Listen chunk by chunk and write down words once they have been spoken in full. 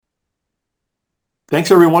Thanks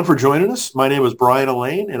everyone for joining us. My name is Brian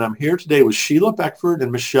Elaine, and I'm here today with Sheila Beckford and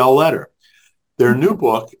Michelle Letter. Their new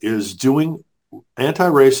book is Doing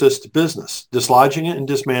Anti-Racist Business, Dislodging and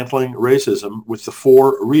Dismantling Racism with the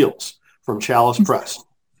 4REALS from Chalice Press.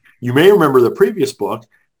 You may remember the previous book,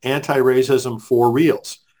 Anti-Racism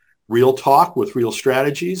 4REALS, Real Talk with Real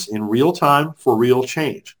Strategies in Real Time for Real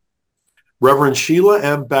Change. Reverend Sheila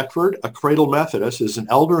M. Beckford, a Cradle Methodist, is an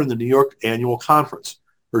elder in the New York Annual Conference.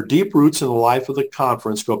 Her deep roots in the life of the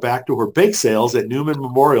conference go back to her bake sales at Newman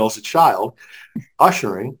Memorial as a child,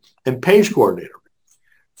 ushering, and page coordinator.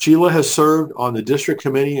 Sheila has served on the District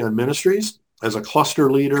Committee on Ministries as a cluster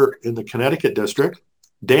leader in the Connecticut District,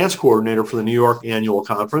 dance coordinator for the New York Annual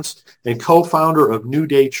Conference, and co-founder of New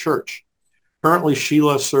Day Church. Currently,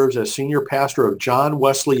 Sheila serves as senior pastor of John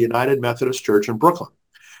Wesley United Methodist Church in Brooklyn.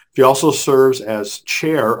 She also serves as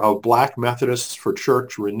chair of Black Methodists for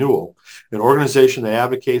Church Renewal, an organization that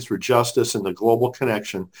advocates for justice and the global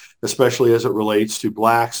connection, especially as it relates to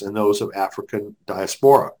Blacks and those of African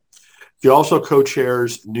diaspora. She also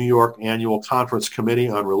co-chairs New York Annual Conference Committee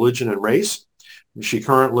on Religion and Race. And she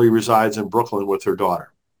currently resides in Brooklyn with her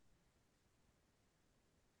daughter.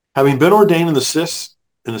 Having been ordained in the 6th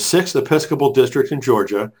Episcopal District in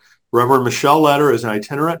Georgia, Reverend Michelle Letter is an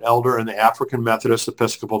itinerant elder in the African Methodist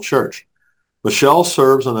Episcopal Church. Michelle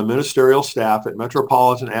serves on the ministerial staff at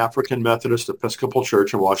Metropolitan African Methodist Episcopal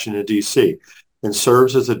Church in Washington, D.C., and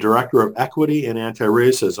serves as the Director of Equity and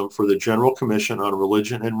Anti-Racism for the General Commission on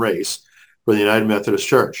Religion and Race for the United Methodist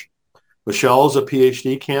Church. Michelle is a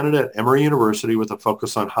PhD candidate at Emory University with a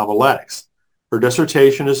focus on homiletics. Her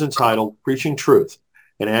dissertation is entitled Preaching Truth,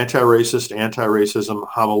 an anti-racism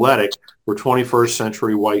homiletic for 21st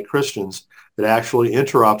century white Christians that actually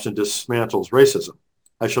interrupts and dismantles racism.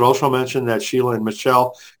 I should also mention that Sheila and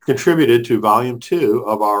Michelle contributed to Volume 2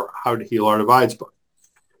 of our How to Heal Our Divides book.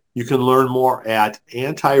 You can learn more at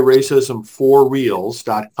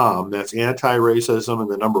antiracism4reals.com. That's antiracism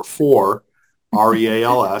and the number 4,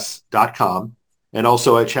 REALS.com, and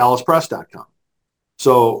also at chalicepress.com.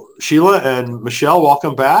 So Sheila and Michelle,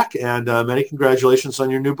 welcome back, and many congratulations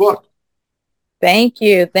on your new book. Thank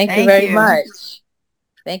you. Thank you very much.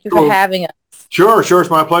 Thank you for having us. Sure. It's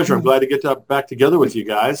my pleasure. I'm glad to get back together with you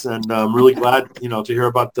guys, and I'm really glad, to hear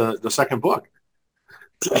about the second book.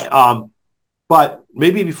 But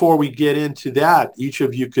maybe before we get into that, each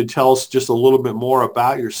of you could tell us just a little bit more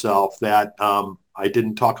about yourself that I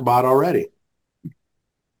didn't talk about already.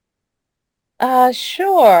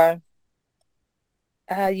 Sure.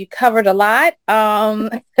 You covered a lot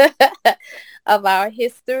of our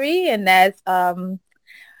history, and that's so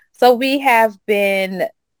we have been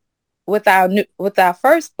with our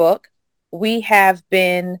first book. We have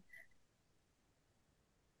been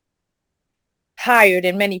hired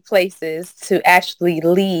in many places to actually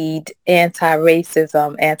lead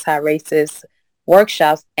anti-racist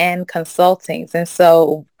workshops and consultings, and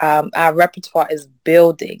so our repertoire is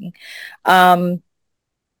building.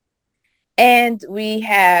 And we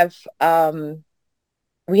have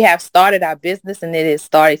started our business, and it is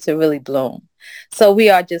started to really bloom. So we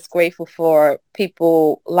are just grateful for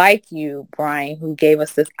people like you, Brian, who gave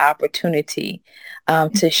us this opportunity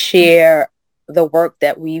to share the work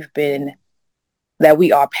that we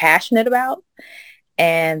are passionate about,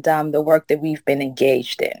 and the work that we've been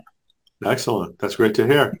engaged in. Excellent. That's great to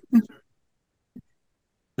hear.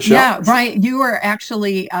 Michelle? Yeah, Brian, you were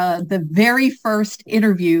actually the very first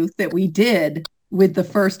interview that we did with the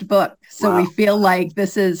first book. So We feel like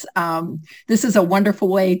this is a wonderful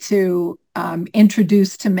way to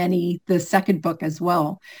introduce to many the second book as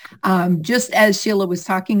well. Just as Sheila was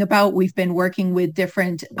talking about, we've been working with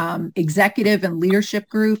different executive and leadership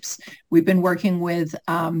groups. We've been working with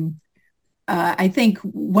I think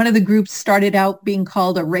one of the groups started out being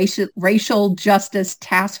called a racial justice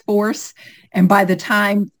task force. And by the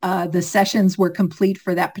time the sessions were complete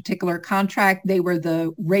for that particular contract, they were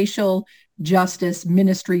the Racial Justice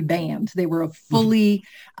Ministry Band. They were a full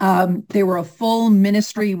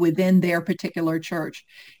ministry within their particular church.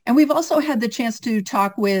 And we've also had the chance to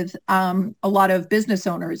talk with a lot of business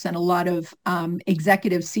owners and a lot of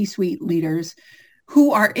executive C-suite leaders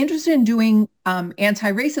who are interested in doing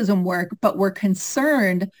anti-racism work, but were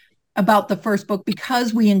concerned about the first book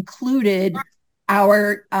because we included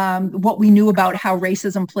our what we knew about how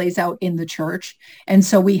racism plays out in the church. And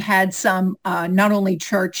so we had some not only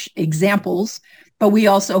church examples, but we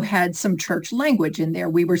also had some church language in there.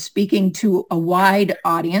 We were speaking to a wide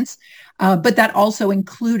audience, but that also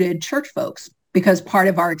included church folks, because part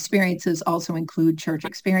of our experiences also include church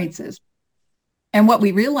experiences. And what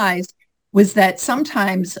we realized was that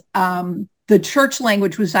sometimes the the church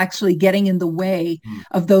language was actually getting in the way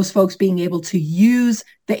of those folks being able to use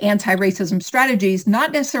the anti-racism strategies,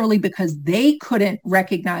 not necessarily because they couldn't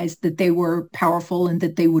recognize that they were powerful and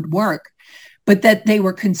that they would work, but that they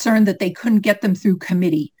were concerned that they couldn't get them through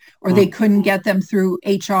committee, or they couldn't get them through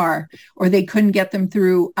HR, or they couldn't get them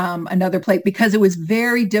through another place, because it was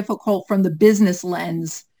very difficult from the business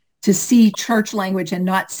lens to see church language and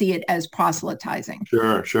not see it as proselytizing.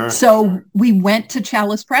 Sure. So we went to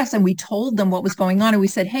Chalice Press and we told them what was going on. And we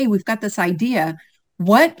said, hey, we've got this idea.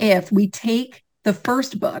 What if we take the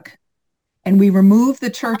first book and we remove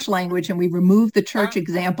the church language and we remove the church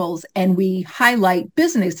examples and we highlight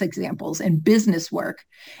business examples and business work,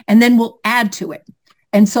 and then we'll add to it.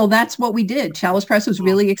 And so that's what we did. Chalice Press was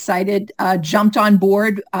really excited, jumped on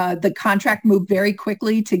board. The contract moved very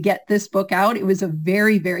quickly to get this book out. It was a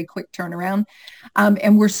very, very quick turnaround.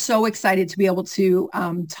 And we're so excited to be able to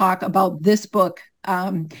talk about this book,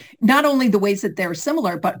 not only the ways that they're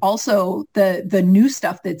similar, but also the new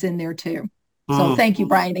stuff that's in there too. So thank you,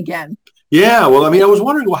 Brian, again. Yeah, well, I mean, I was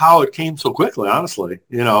wondering how it came so quickly, honestly.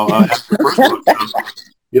 After the first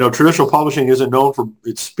book, traditional publishing isn't known for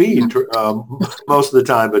its speed most of the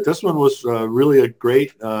time, but this one was really a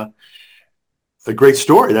great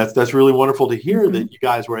story. That's really wonderful to hear that you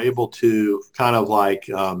guys were able to kind of like,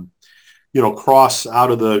 cross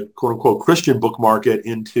out of the quote unquote Christian book market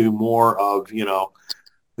into more of,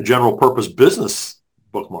 a general purpose business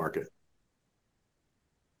book market.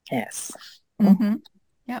 Yes. Mm-hmm.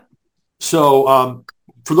 Yep. So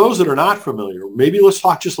for those that are not familiar, maybe let's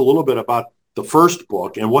talk just a little bit about the first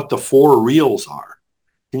book and what the 4REALS are.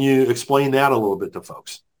 Can you explain that a little bit to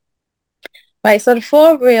folks? Right. So the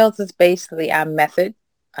 4REALS is basically our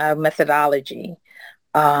methodology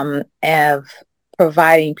of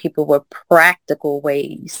providing people with practical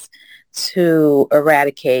ways to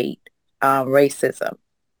eradicate racism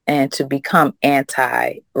and to become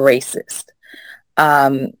anti-racist.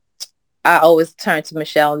 I always turn to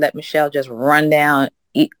Michelle and let Michelle just run down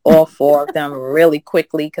all four of them really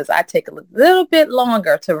quickly, because I take a little bit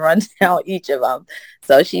longer to run down each of them.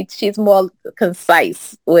 So she's more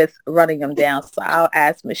concise with running them down. So I'll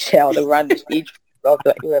ask Michelle to run each of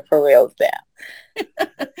the 4REALS down.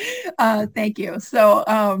 Thank you.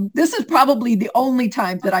 So this is probably the only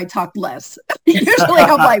time that I talk less. Usually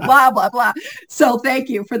I'm like blah blah blah. So thank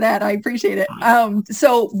you for that. I appreciate it.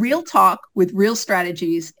 So real talk with real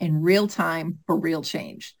strategies in real time for real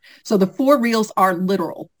change. So the 4REALS are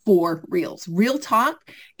literal 4REALS. Real talk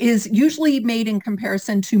is usually made in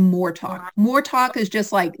comparison to more talk. More talk is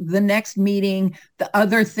just like the next meeting, the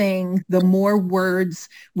other thing, the more words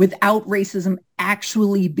without racism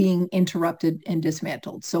actually being interrupted and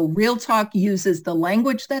dismantled. So real talk uses the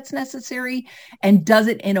language that's necessary and does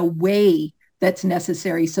it in a way that's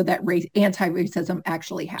necessary so that anti-racism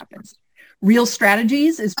actually happens. Real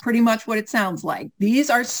strategies is pretty much what it sounds like. These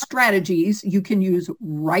are strategies you can use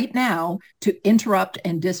right now to interrupt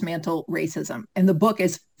and dismantle racism. And the book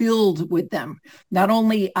is filled with them, not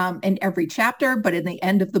only in every chapter, but in the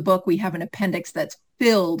end of the book, we have an appendix that's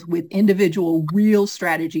filled with individual real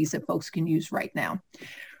strategies that folks can use right now.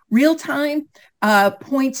 Real time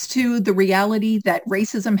points to the reality that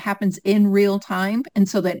racism happens in real time, and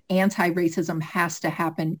so that anti-racism has to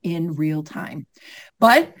happen in real time.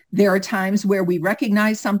 But there are times where we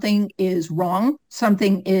recognize something is wrong,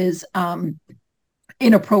 something is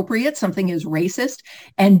inappropriate, something is racist,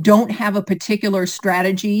 and don't have a particular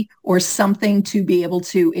strategy or something to be able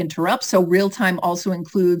to interrupt. So real time also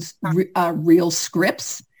includes real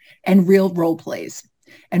scripts and real role plays.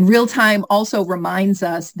 And real time also reminds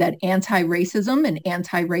us that anti-racism and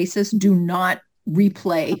anti-racists do not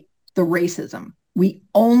replay the racism. We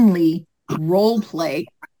only role play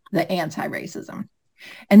the anti-racism.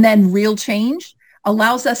 And then real change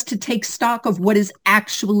allows us to take stock of what is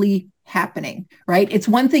actually happening, right? It's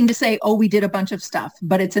one thing to say, oh, we did a bunch of stuff,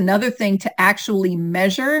 but it's another thing to actually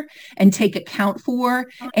measure and take account for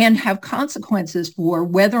and have consequences for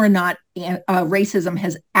whether or not racism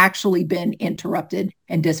has actually been interrupted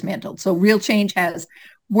and dismantled. So real change has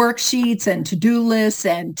worksheets and to-do lists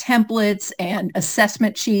and templates and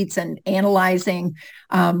assessment sheets and analyzing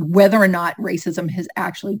whether or not racism has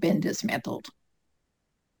actually been dismantled.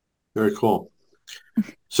 Very cool.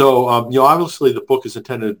 So, obviously the book is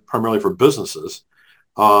intended primarily for businesses.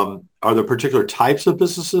 Are there particular types of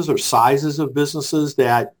businesses or sizes of businesses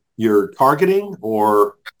that you're targeting,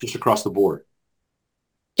 or just across the board?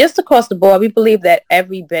 Just across the board. We believe that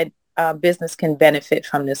every business can benefit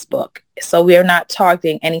from this book. So we are not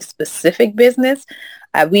targeting any specific business.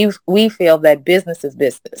 We feel that business is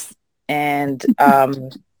business, and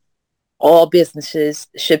all businesses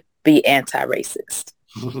should be anti-racist.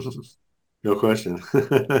 No question.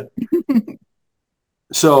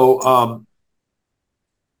 So,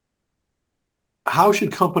 how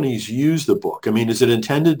should companies use the book? I mean, is it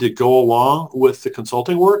intended to go along with the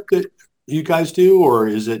consulting work that you guys do, or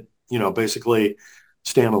is it, basically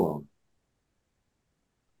standalone?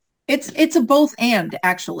 It's a both and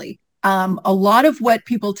actually. A lot of what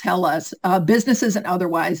people tell us, businesses and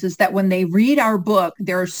otherwise, is that when they read our book,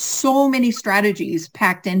 there are so many strategies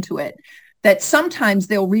packed into it that sometimes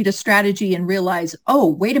they'll read a strategy and realize, oh,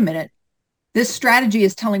 wait a minute, this strategy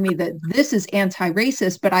is telling me that this is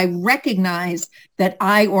anti-racist, but I recognize that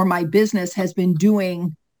I or my business has been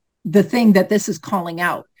doing the thing that this is calling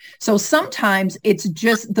out. So sometimes it's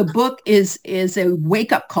just the book is a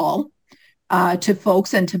wake-up call to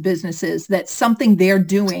folks and to businesses that something they're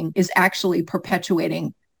doing is actually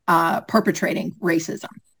perpetuating, perpetrating racism.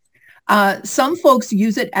 Some folks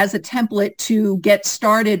use it as a template to get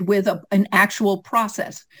started with an actual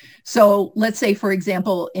process. So let's say, for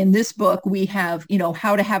example, in this book, we have,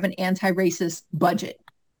 how to have an anti-racist budget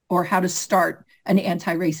or how to start an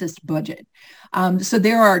anti-racist budget. So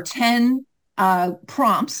there are 10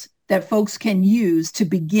 prompts that folks can use to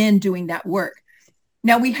begin doing that work.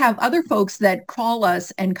 Now, we have other folks that call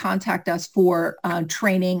us and contact us for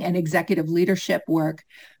training and executive leadership work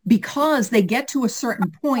because they get to a certain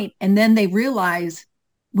point and then they realize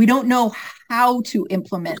we don't know how to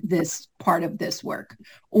implement this part of this work,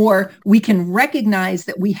 or we can recognize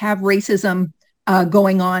that we have racism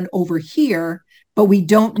going on over here, but we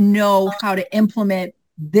don't know how to implement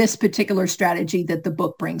this particular strategy that the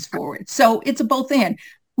book brings forward. So it's a both and.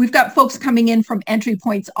 We've got folks coming in from entry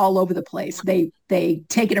points all over the place. They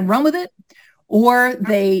take it and run with it, or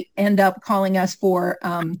they end up calling us for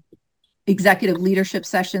executive leadership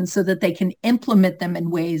sessions so that they can implement them in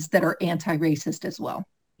ways that are anti-racist as well.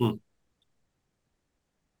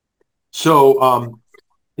 So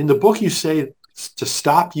in the book, you say to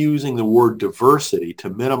stop using the word diversity to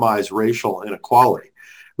minimize racial inequality,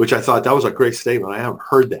 which I thought that was a great statement. I haven't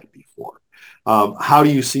heard that before. How do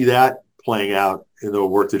you see that playing out in the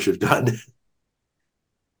work that you've done?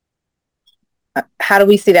 How do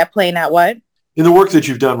we see that playing out? What? In the work that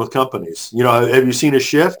you've done with companies, have you seen a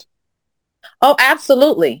shift? Oh,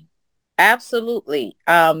 absolutely. Absolutely.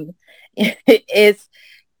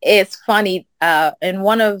 It's funny. In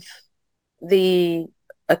one of the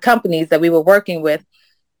companies that we were working with,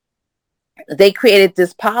 they created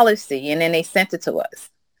this policy and then they sent it to us.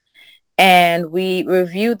 And we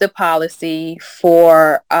reviewed the policy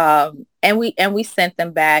and we sent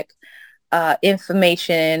them back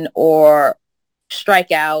information or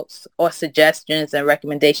strikeouts or suggestions and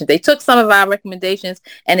recommendations. They took some of our recommendations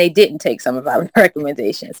and they didn't take some of our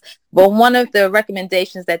recommendations. But one of the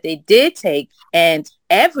recommendations that they did take and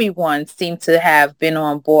everyone seemed to have been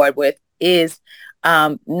on board with is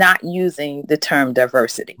not using the term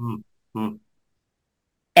diversity. Mm-hmm.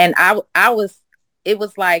 And it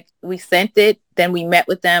was like we sent it, then we met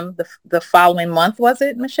with them the following month, was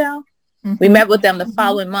it, Michelle? Mm-hmm. We met with them the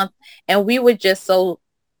following month, and we were just so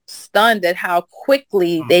stunned at how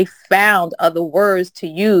quickly they found other words to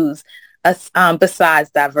use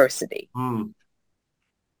besides diversity. Well,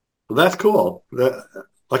 that's cool.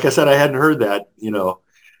 Like I said, I hadn't heard that,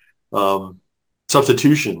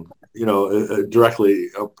 substitution, directly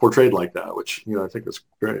portrayed like that, which, I think is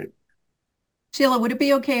great. Sheila, would it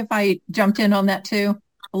be okay if I jumped in on that too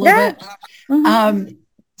a little bit? Mm-hmm.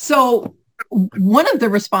 So one of the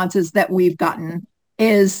responses that we've gotten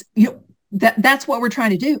is, that's what we're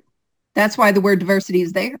trying to do. That's why the word diversity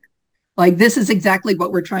is there. Like, this is exactly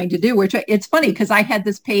what we're trying to do. Which it's funny because I had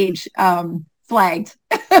this page flagged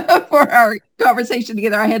for our conversation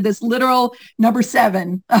together. I had this literal number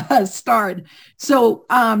 7 starred. So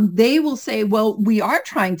they will say, well, we are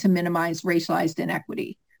trying to minimize racialized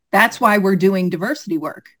inequity. That's why we're doing diversity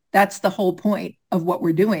work. That's the whole point of what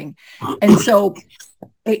we're doing. And so,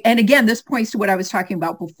 and again, this points to what I was talking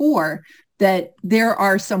about before, that there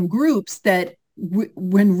are some groups that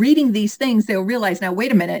when reading these things, they'll realize, now,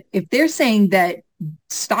 wait a minute, if they're saying that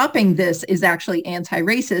stopping this is actually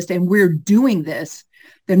anti-racist and we're doing this,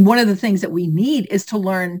 then one of the things that we need is to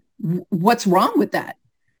learn what's wrong with that.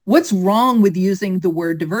 What's wrong with using the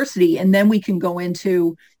word diversity? And then we can go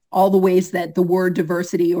into all the ways that the word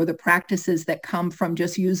diversity or the practices that come from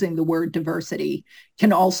just using the word diversity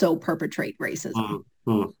can also perpetrate racism.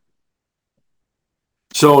 Mm-hmm.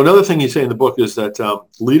 So another thing you say in the book is that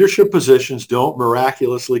leadership positions don't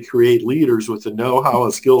miraculously create leaders with the know-how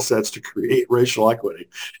and skill sets to create racial equity.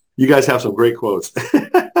 You guys have some great quotes.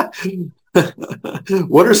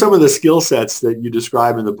 What are some of the skill sets that you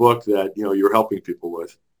describe in the book that, you're helping people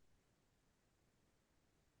with?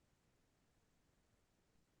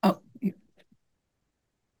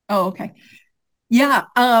 Oh, okay. Yeah.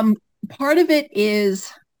 Part of it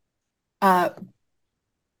is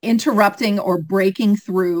interrupting or breaking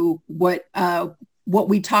through what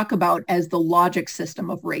we talk about as the logic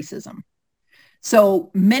system of racism.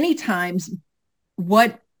 So many times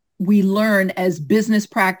what we learn as business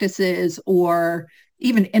practices or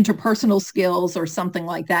even interpersonal skills or something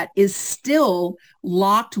like that is still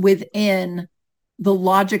locked within the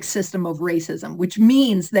logic system of racism, which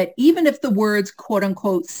means that even if the words quote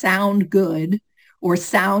unquote sound good or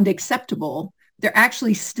sound acceptable, they're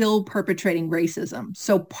actually still perpetrating racism.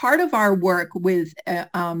 So part of our work with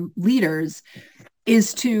leaders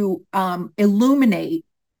is to illuminate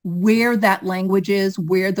where that language is,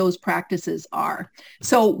 where those practices are.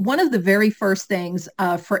 So one of the very first things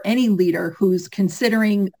for any leader who's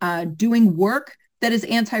considering doing work that is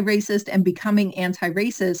anti-racist and becoming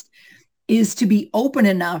anti-racist is to be open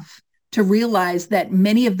enough to realize that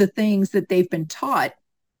many of the things that they've been taught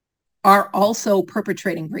are also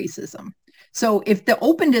perpetrating racism. So if the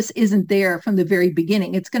openness isn't there from the very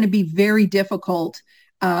beginning, it's going to be very difficult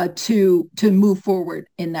to move forward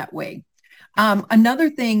in that way. Another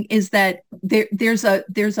thing is that there's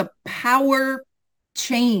a power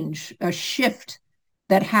change, a shift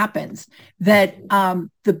that happens, that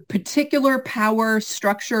the particular power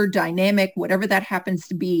structure, dynamic, whatever that happens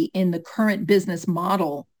to be in the current business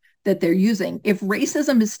model that they're using, if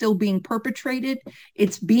racism is still being perpetrated,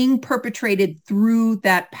 it's being perpetrated through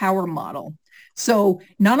that power model. So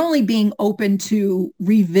not only being open to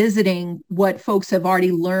revisiting what folks have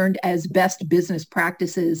already learned as best business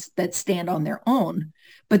practices that stand on their own,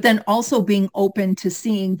 but then also being open to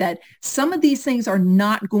seeing that some of these things are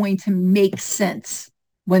not going to make sense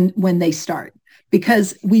when they start,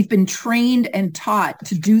 because we've been trained and taught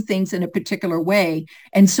to do things in a particular way.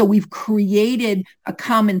 And so we've created a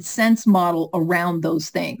common sense model around those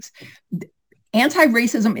things.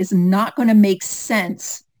 Anti-racism is not going to make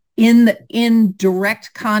sense in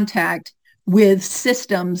direct contact with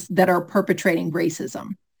systems that are perpetrating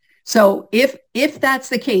racism. So if that's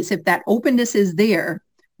the case, if that openness is there,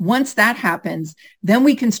 once that happens, then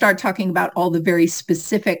we can start talking about all the very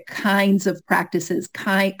specific kinds of practices.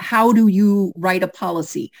 How do you write a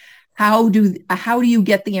policy? How do you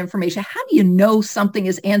get the information? How do you know something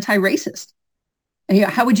is anti-racist?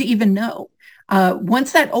 How would you even know?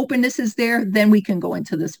 Once that openness is there, then we can go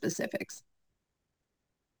into the specifics.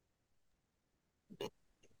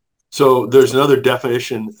 So there's another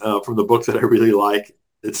definition from the book that I really like.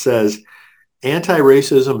 It says,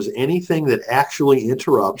 anti-racism is anything that actually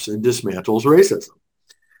interrupts and dismantles racism.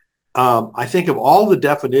 I think of all the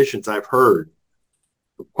definitions I've heard,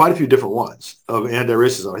 quite a few different ones of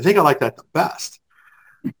anti-racism, I think I like that the best.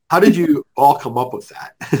 How did you all come up with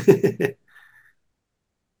that?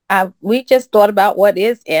 We just thought about what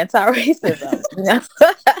is anti-racism.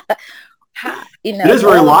 It is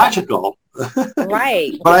very logical.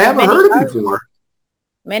 Right. But I haven't heard it before.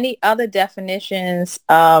 Many other definitions,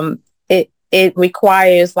 it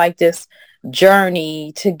requires like this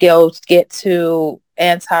journey to get to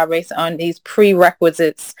anti-racist on these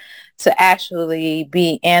prerequisites to actually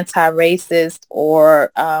be anti-racist,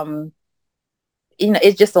 or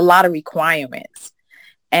it's just a lot of requirements.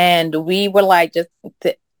 And we were like, just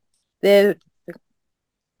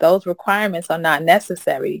those requirements are not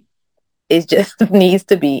necessary. It just needs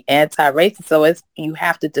to be anti-racist. So you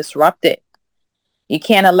have to disrupt it. You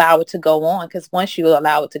can't allow it to go on, because once you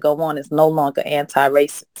allow it to go on, it's no longer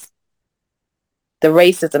anti-racist. The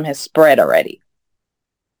racism has spread already.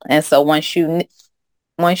 And so once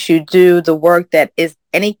you do the work that is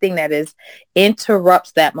anything that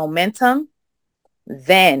interrupts that momentum,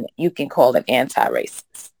 then you can call it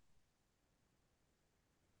anti-racist.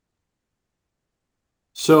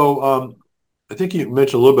 So I think you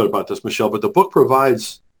mentioned a little bit about this, Michelle, but the book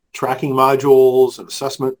provides tracking modules and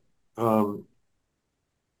assessment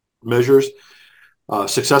measures,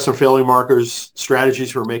 success and failure markers,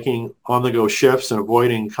 strategies for making on-the-go shifts and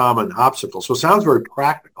avoiding common obstacles. So it sounds very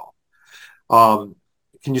practical. Can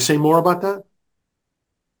you say more about that?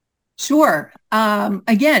 Sure.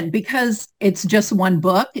 Again, because it's just one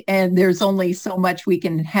book and there's only so much we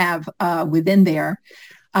can have within there.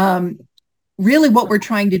 Really what we're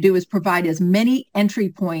trying to do is provide as many entry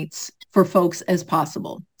points for folks as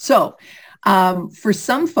possible. So for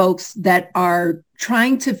some folks that are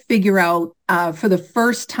trying to figure out for the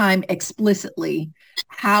first time explicitly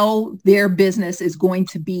how their business is going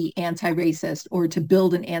to be anti-racist or to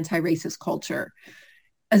build an anti-racist culture,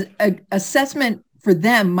 assessment for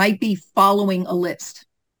them might be following a list.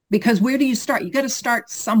 Because where do you start? You got to start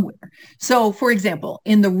somewhere. So, for example,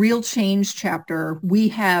 in the Real Change chapter, we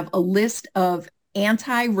have a list of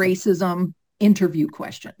anti-racism interview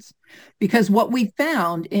questions. Because what we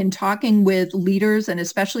found in talking with leaders and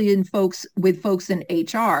especially in folks in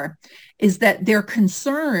HR is that they're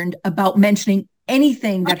concerned about mentioning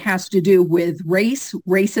anything that has to do with race,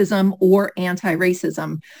 racism, or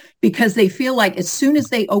anti-racism, because they feel like as soon as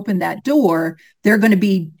they open that door, they're going to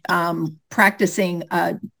be practicing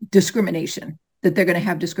discrimination, that they're going to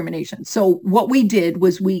have discrimination. So what we did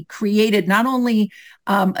was we created not only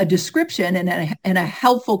a description and a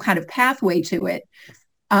helpful kind of pathway to it,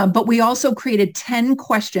 but we also created 10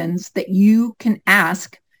 questions that you can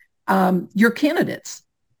ask your candidates.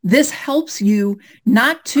 This helps you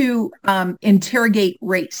not to interrogate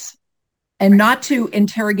race and not to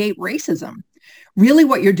interrogate racism. Really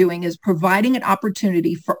what you're doing is providing an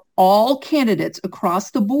opportunity for all candidates across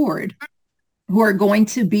the board who are going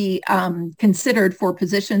to be considered for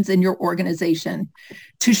positions in your organization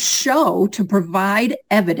to provide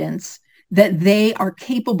evidence that they are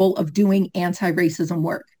capable of doing anti-racism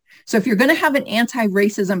work. So if you're going to have an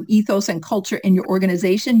anti-racism ethos and culture in your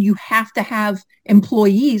organization, you have to have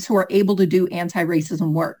employees who are able to do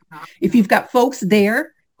anti-racism work. If you've got folks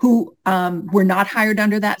there who were not hired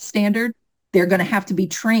under that standard, they're going to have to be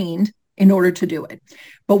trained in order to do it.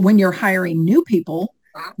 But when you're hiring new people,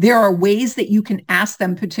 there are ways that you can ask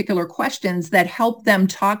them particular questions that help them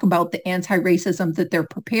talk about the anti-racism that they're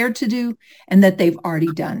prepared to do and that they've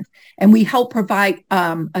already done. And we help provide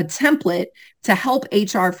a template to help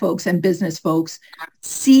HR folks and business folks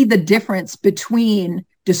see the difference between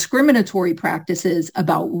discriminatory practices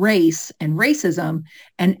about race and racism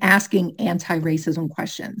and asking anti-racism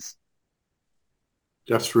questions.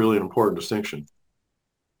 That's really an important distinction.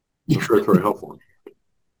 I'm sure it's very helpful.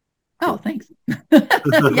 Oh, thanks.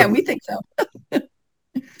 Yeah, we think so.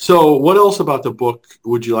 So what else about the book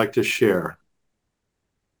would you like to share?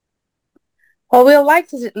 Well, we'd like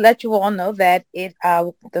to let you all know that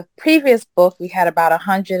the previous book, we had about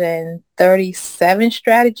 137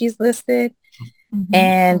 strategies listed. Mm-hmm.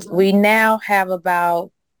 And we now have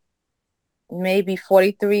about maybe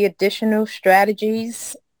 43 additional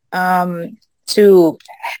strategies to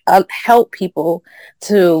help people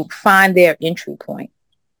to find their entry point.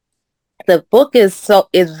 The book is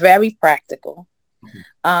very practical.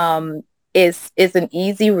 It's an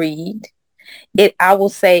easy read. I will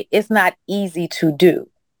say it's not easy to do.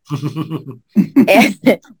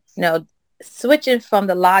 And, switching from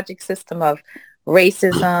the logic system of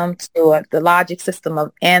racism to the logic system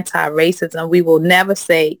of anti-racism, we will never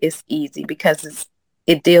say it's easy because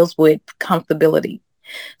it deals with comfortability.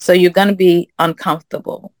 So you're going to be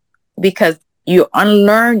uncomfortable because you're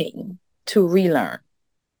unlearning to relearn.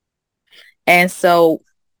 And so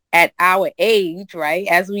at our age, right,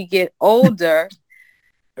 as we get older,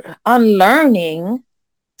 unlearning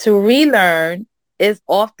to relearn is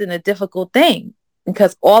often a difficult thing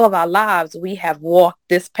because all of our lives we have walked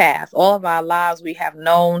this path. All of our lives we have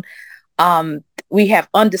known, we have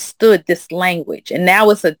understood this language. And now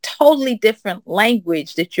it's a totally different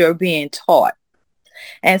language that you're being taught.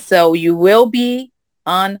 And so you will be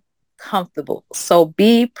uncomfortable. So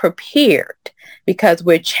be prepared because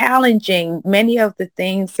we're challenging many of the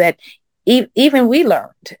things that even we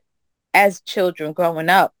learned as children growing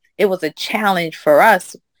up. It was a challenge for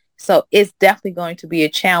us. So it's definitely going to be a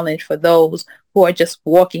challenge for those who are just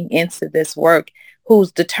walking into this work,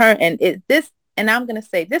 who's determined. And I'm going to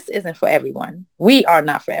say this isn't for everyone. We are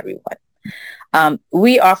not for everyone.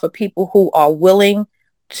 We are for people who are willing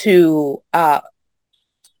to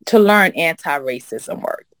learn anti-racism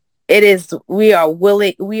work. We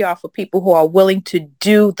are for people who are willing to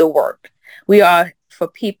do the work. We are for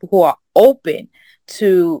people who are open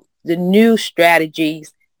to the new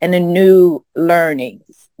strategies and the new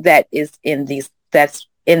learnings that's in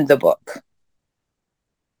the book.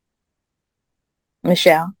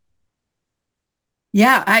 Michelle?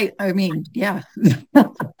 Yeah, I mean, yeah.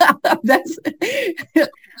 That's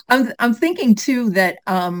I'm thinking too that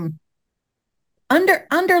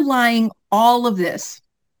underlying all of this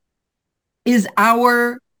is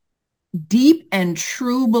our deep and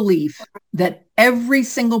true belief that every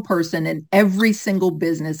single person in every single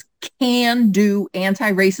business can do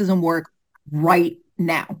anti-racism work right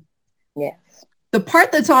now. Yes. The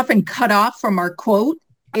part that's often cut off from our quote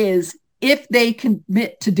is if they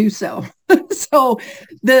commit to do so. So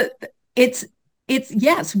it's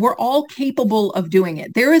yes, we're all capable of doing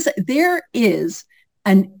it. There is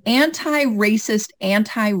an anti-racist,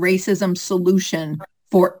 anti-racism solution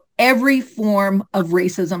for every form of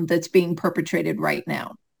racism that's being perpetrated right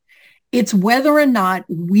now. It's whether or not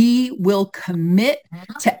we will commit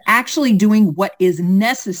to actually doing what is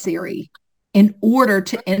necessary in order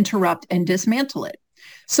to interrupt and dismantle it.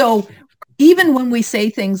 So even when we say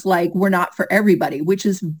things like we're not for everybody, which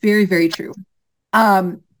is very, very true,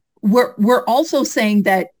 we're also saying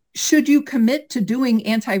that should you commit to doing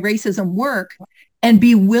anti-racism work and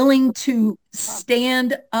be willing to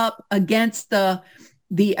stand up against the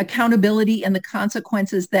accountability and the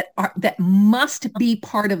consequences that must be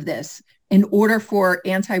part of this in order for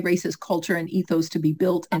anti-racist culture and ethos to be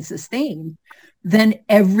built and sustained, then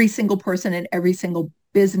every single person and every single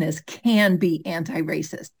business can be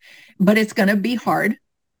anti-racist. But it's going to be hard.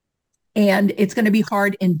 And it's going to be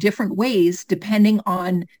hard in different ways, depending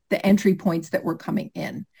on the entry points that we're coming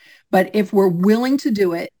in. But if we're willing to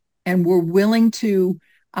do it, and we're willing to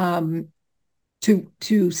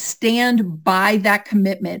stand by that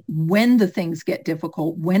commitment when the things get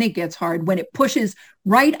difficult, when it gets hard, when it pushes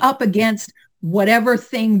right up against whatever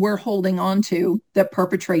thing we're holding on to that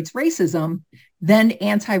perpetrates racism, then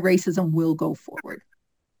anti-racism will go forward.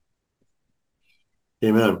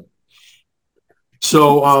 Amen.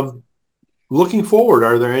 So, looking forward,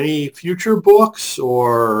 are there any future books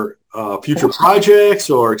or future projects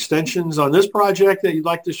or extensions on this project that you'd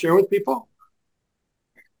like to share with people?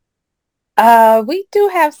 We do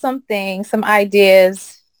have some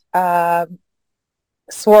ideas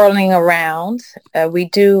swirling around. We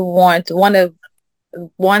do want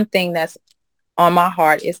one thing that's on my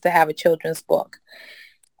heart is to have a children's book,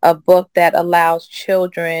 a book that allows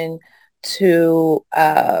children to,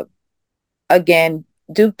 again,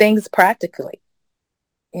 do things practically.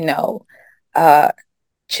 We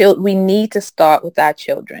need to start with our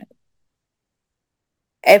children.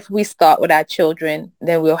 If we start with our children,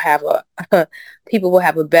 then we'll have people will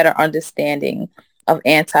have a better understanding of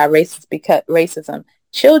racism.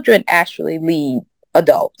 Children actually lead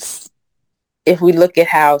adults. If we look at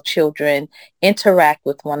how children interact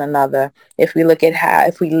with one another, if we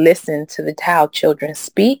listen to how children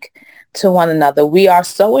speak to one another, we are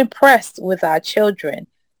so impressed with our children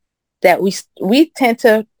that we tend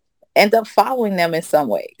to end up following them in some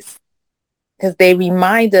ways because they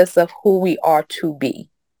remind us of who we are to be.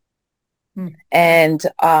 And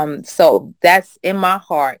so that's in my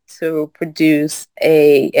heart to produce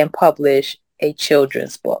and publish a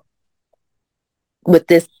children's book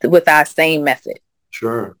with our same method.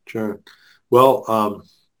 Sure. Well,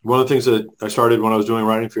 one of the things that I started when I was doing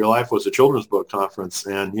Writing for Your Life was a children's book conference,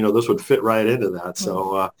 and this would fit right into that.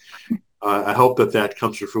 So I hope that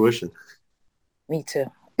comes to fruition. Me too.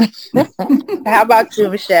 How about you,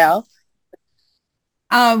 Michelle?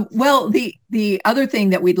 Well, the other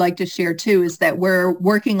thing that we'd like to share too is that we're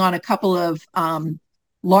working on a couple of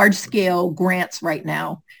large scale grants right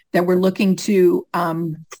now that we're looking to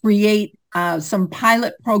create some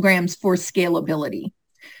pilot programs for scalability.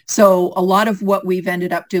 So a lot of what we've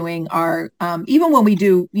ended up doing are even when we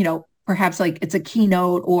do, perhaps like it's a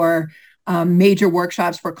keynote or major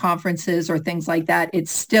workshops for conferences or things like that,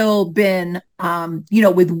 it's still been,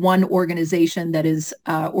 with one organization that is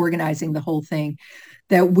organizing the whole thing.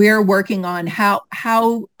 That we're working on how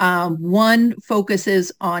one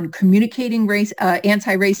focuses on communicating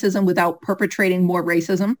anti-racism without perpetrating more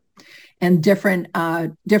racism, and different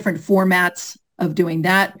formats of doing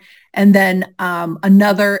that. And then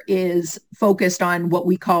another is focused on what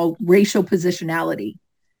we call racial positionality,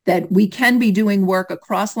 that we can be doing work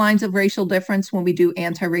across lines of racial difference when we do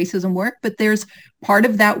anti-racism work, but there's part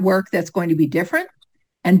of that work that's going to be different.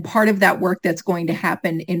 And part of that work that's going to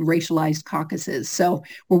happen in racialized caucuses. So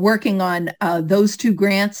we're working on those two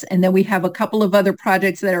grants. And then we have a couple of other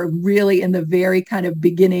projects that are really in the very kind of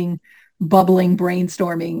beginning, bubbling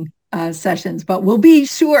brainstorming sessions. But we'll be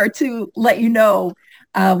sure to let you know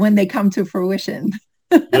when they come to fruition.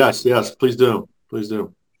 Yes, please do.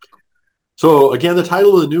 So again, the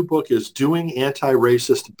title of the new book is Doing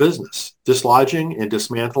Anti-Racist Business, Dislodging and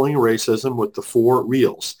Dismantling Racism with the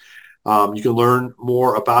 4REALS. You can learn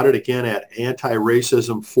more about it again at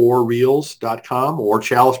antiracism4reals.com or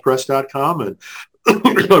chalicepress.com. And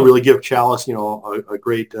I really give Chalice, a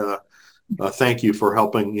great thank you for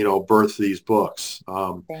helping, birth these books.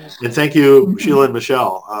 And thank you, Sheila and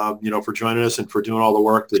Michelle, for joining us and for doing all the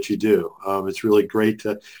work that you do. It's really great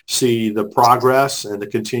to see the progress and the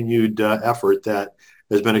continued effort that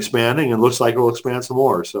has been expanding and looks like it will expand some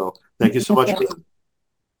more. So thank you so much for that.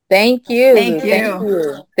 Thank you.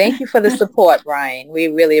 Thank you for the support, Brian. We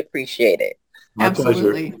really appreciate it. My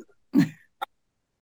pleasure.